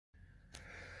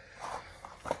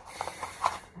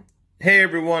Hey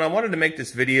everyone, I wanted to make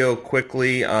this video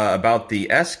quickly about the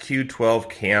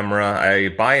SQ12 camera. I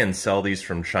buy and sell these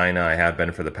from China. I have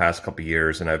been for the past couple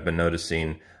years, and I've been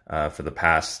noticing for the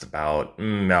past about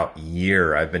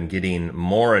year, I've been getting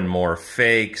more and more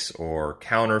fakes or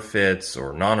counterfeits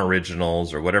or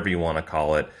non-originals or whatever you want to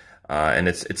call it. And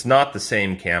it's not the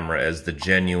same camera as the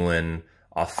genuine,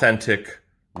 authentic,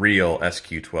 real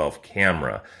SQ12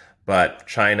 camera. But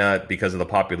China, because of the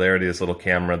popularity of this little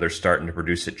camera, they're starting to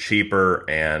produce it cheaper,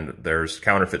 and there's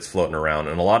counterfeits floating around.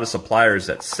 And a lot of suppliers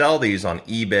that sell these on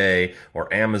eBay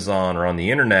or Amazon or on the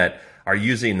internet are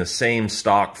using the same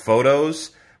stock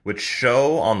photos, which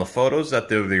show on the photos that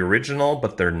they're the original,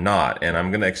 but they're not. And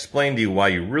I'm going to explain to you why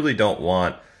you really don't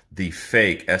want the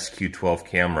fake SQ12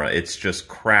 camera. It's just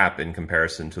crap in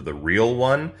comparison to the real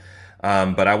one.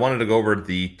 But I wanted to go over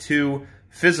the two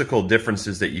physical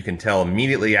differences that you can tell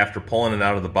immediately after pulling it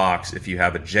out of the box if you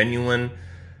have a genuine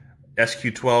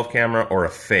SQ12 camera or a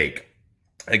fake.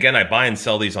 Again, I buy and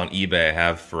sell these on eBay. I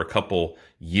have for a couple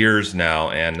years now,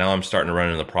 and now I'm starting to run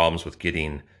into problems with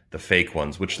getting the fake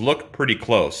ones, which look pretty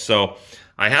close. So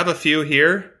I have a few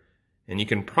here, and you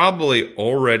can probably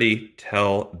already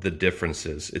tell the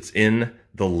differences. It's in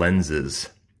the lenses.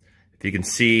 If you can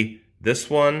see, this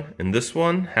one and this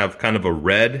one have kind of a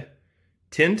red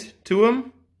tint to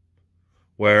them,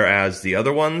 whereas the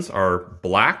other ones are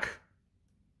black.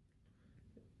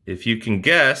 If you can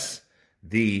guess,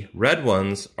 the red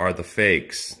ones are the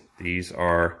fakes. These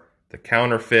are the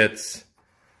counterfeits.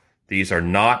 These are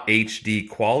not HD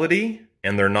quality,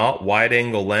 and they're not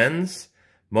wide-angle lens.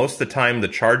 Most of the time, the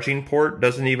charging port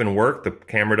doesn't even work. The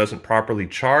camera doesn't properly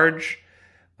charge.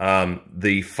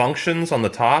 The functions on the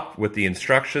top with the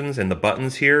instructions and the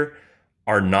buttons here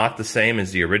are not the same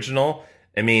as the original.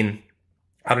 I mean,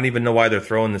 I don't even know why they're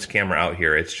throwing this camera out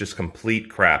here. It's just complete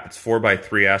crap. It's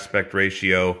 4:3 aspect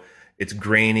ratio. It's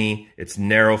grainy. It's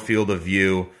narrow field of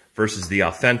view versus the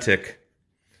authentic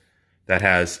that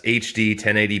has HD,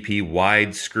 1080p,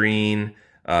 widescreen,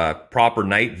 proper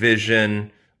night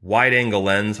vision, wide angle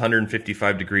lens,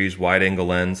 155 degrees wide angle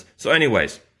lens. So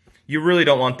anyways, you really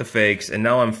don't want the fakes. And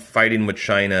now I'm fighting with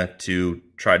China to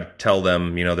try to tell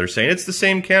them, you know, they're saying it's the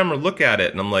same camera, look at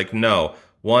it. And I'm like, no.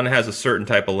 One has a certain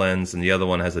type of lens and the other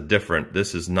one has a different.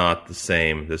 This is not the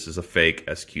same. This is a fake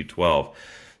SQ12.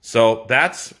 So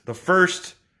that's the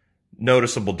first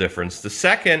noticeable difference. The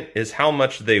second is how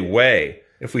much they weigh.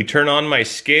 If we turn on my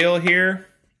scale here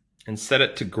and set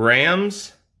it to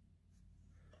grams,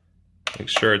 make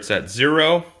sure it's at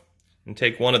 0, and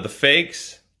take one of the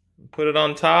fakes and put it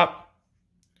on top,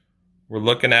 we're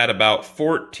looking at about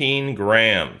 14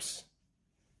 grams.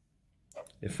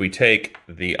 If we take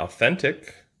the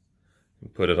authentic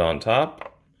and put it on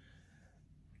top,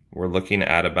 we're looking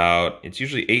at about, it's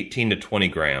usually 18 to 20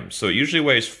 grams. So it usually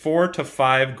weighs 4 to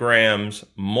 5 grams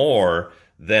more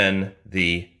than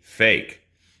the fake.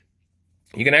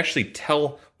 You can actually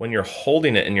tell when you're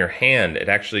holding it in your hand, it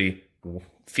actually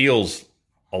feels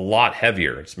a lot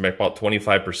heavier. It's about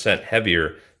 25%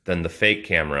 heavier than the fake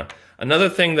camera. Another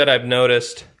thing that I've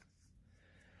noticed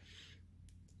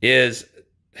is,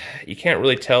 you can't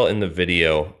really tell in the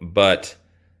video, but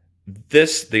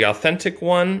the authentic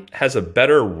one has a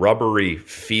better rubbery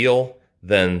feel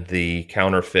than the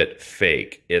counterfeit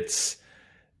fake. It's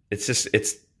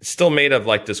still made of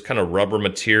like this kind of rubber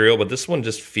material, but this one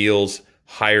just feels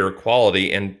higher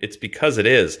quality, and it's because it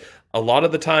is. A lot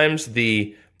of the times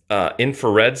the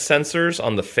infrared sensors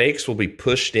on the fakes will be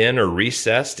pushed in or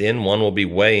recessed in. One will be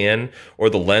way in, or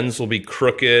the lens will be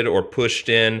crooked or pushed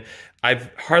in.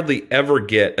 I've hardly ever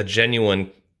get a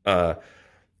genuine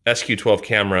SQ12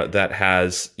 camera that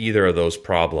has either of those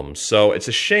problems. So it's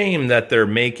a shame that they're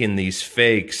making these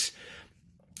fakes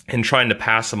and trying to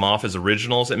pass them off as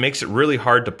originals. It makes it really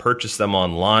hard to purchase them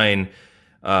online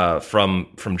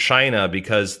from China,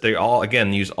 because they all,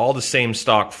 again, use all the same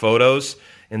stock photos.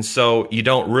 And so you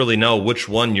don't really know which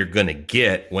one you're going to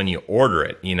get when you order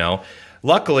it, you know.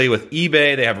 Luckily with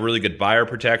eBay, they have really good buyer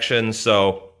protection.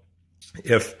 So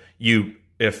if you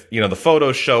know the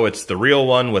photos show it's the real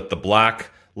one with the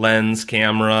black lens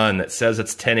camera, and it says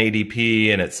it's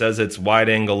 1080p and it says it's wide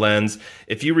angle lens,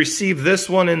 if you receive this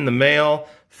one in the mail,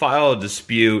 file a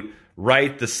dispute,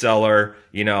 write the seller.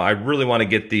 You know, I really want to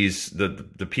get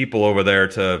the people over there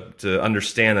to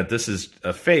understand that this is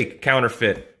a fake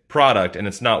counterfeit product and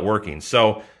it's not working.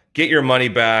 So get your money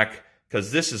back,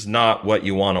 because this is not what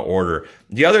you want to order.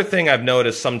 The other thing I've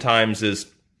noticed sometimes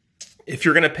is, if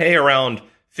you're going to pay around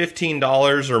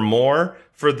 $15 or more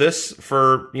for this,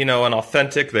 for, you know, an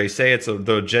authentic, they say it's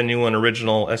the genuine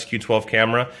original SQ12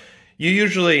 camera, you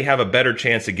usually have a better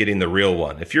chance of getting the real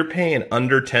one. If you're paying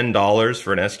under $10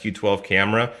 for an SQ12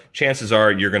 camera, chances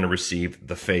are you're going to receive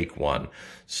the fake one.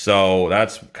 So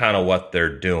that's kind of what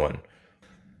they're doing.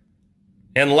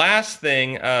 And last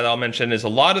thing that I'll mention is a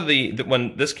lot of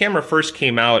when this camera first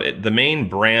came out, the main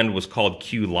brand was called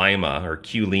Quelima or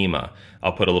Quelima.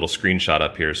 I'll put a little screenshot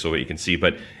up here so you can see,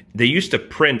 but they used to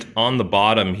print on the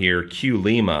bottom here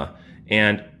Quelima,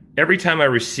 and every time I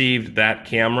received that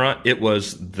camera, it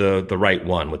was the right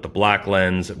one with the black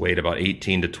lens. It weighed about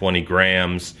 18 to 20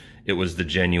 grams. It was the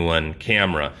genuine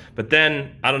camera. But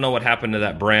then, I don't know what happened to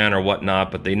that brand or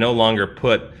whatnot, but they no longer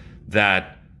put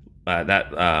that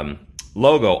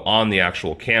logo on the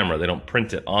actual camera. They don't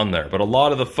print it on there. But a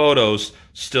lot of the photos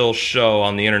still show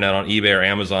on the internet, on eBay or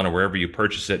Amazon or wherever you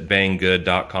purchase it,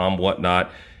 banggood.com,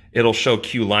 whatnot. It'll show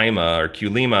Quelima or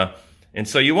Quelima. And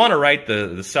so you want to write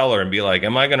the seller and be like,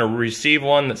 am I going to receive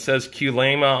one that says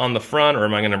Quelima on the front, or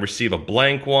am I going to receive a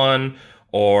blank one,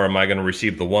 or am I going to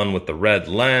receive the one with the red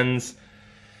lens?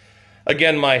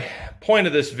 Again, my point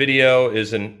of this video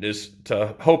is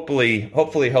to hopefully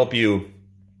help you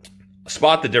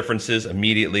spot the differences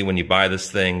immediately when you buy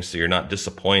this thing, so you're not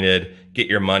disappointed, get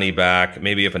your money back.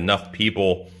 Maybe if enough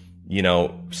people, you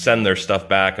know, send their stuff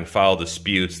back and file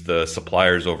disputes, the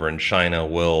suppliers over in China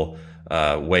will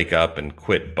wake up and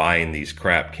quit buying these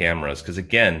crap cameras. Because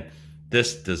again,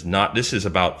 this is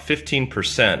about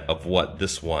 15% of what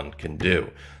this one can do.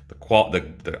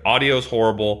 The audio is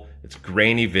horrible. It's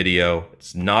grainy video.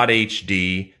 It's not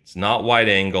HD. It's not wide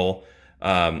angle.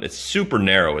 It's super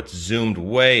narrow. It's zoomed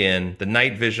way in. The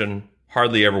night vision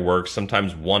hardly ever works.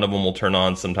 Sometimes one of them will turn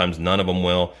on. Sometimes none of them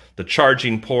will. The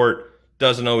charging port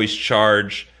doesn't always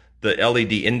charge. The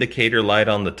LED indicator light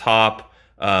on the top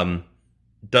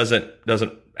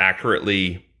doesn't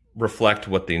accurately reflect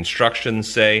what the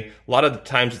instructions say. A lot of the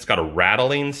times it's got a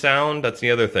rattling sound. That's the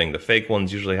other thing. The fake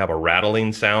ones usually have a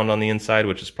rattling sound on the inside,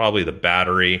 which is probably the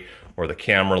battery or the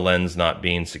camera lens not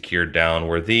being secured down,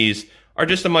 where these are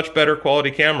just a much better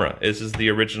quality camera. This is the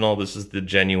original. This is the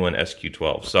genuine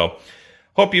SQ12. So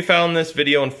hope you found this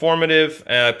video informative.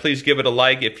 Please give it a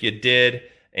like if you did,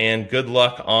 and good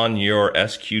luck on your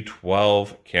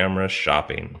SQ12 camera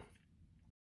shopping.